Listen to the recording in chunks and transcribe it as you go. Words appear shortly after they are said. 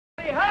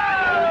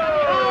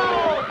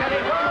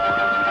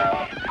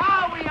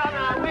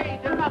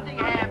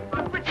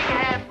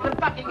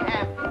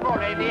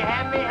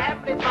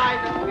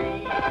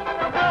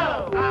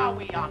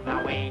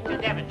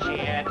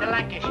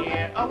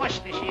Lancashire or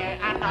Worcestershire,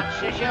 I'm not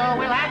so sure,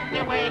 we'll have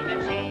to wait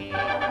and see.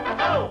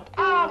 Oh,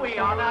 are we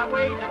on our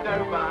way to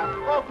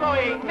Dover, or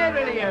flying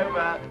merrily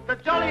over the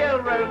jolly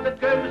old road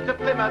that goes to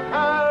Plymouth?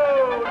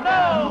 Oh,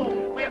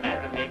 no! We're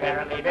merrily,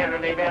 merrily,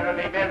 merrily,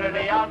 merrily,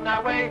 merrily on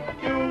our way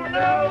to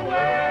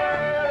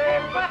nowhere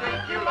in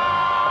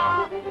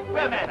particular.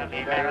 We're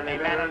merrily, merrily,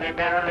 merrily,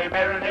 merrily,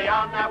 merrily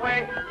on our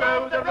way,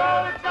 though the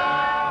roads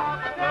are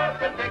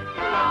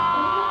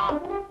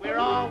perpendicular. We're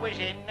always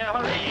in a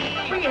hurry.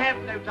 We have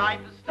no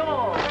time to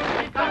stall.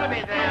 We've got to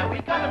be there,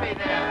 we've got to be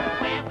there.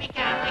 Where we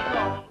can we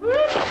go?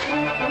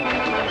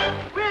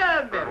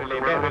 We're merrily,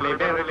 merrily,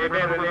 merrily,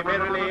 merrily,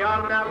 merrily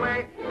on our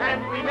way,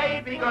 and we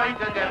may be going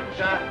to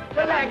Devonshire,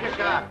 to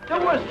Lancashire, to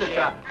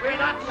Worcestershire. We're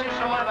not so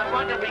sure, but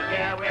what do we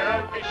care? We're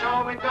only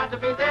sure we've got to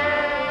be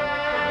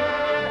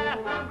there.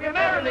 We're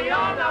merrily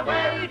on our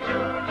way to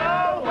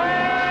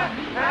nowhere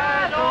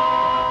at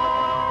all.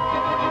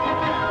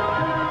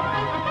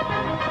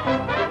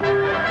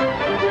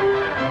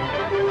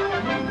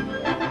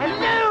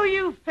 Hello,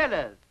 you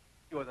fellas.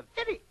 You're the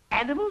very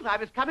animals I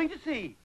was coming to see.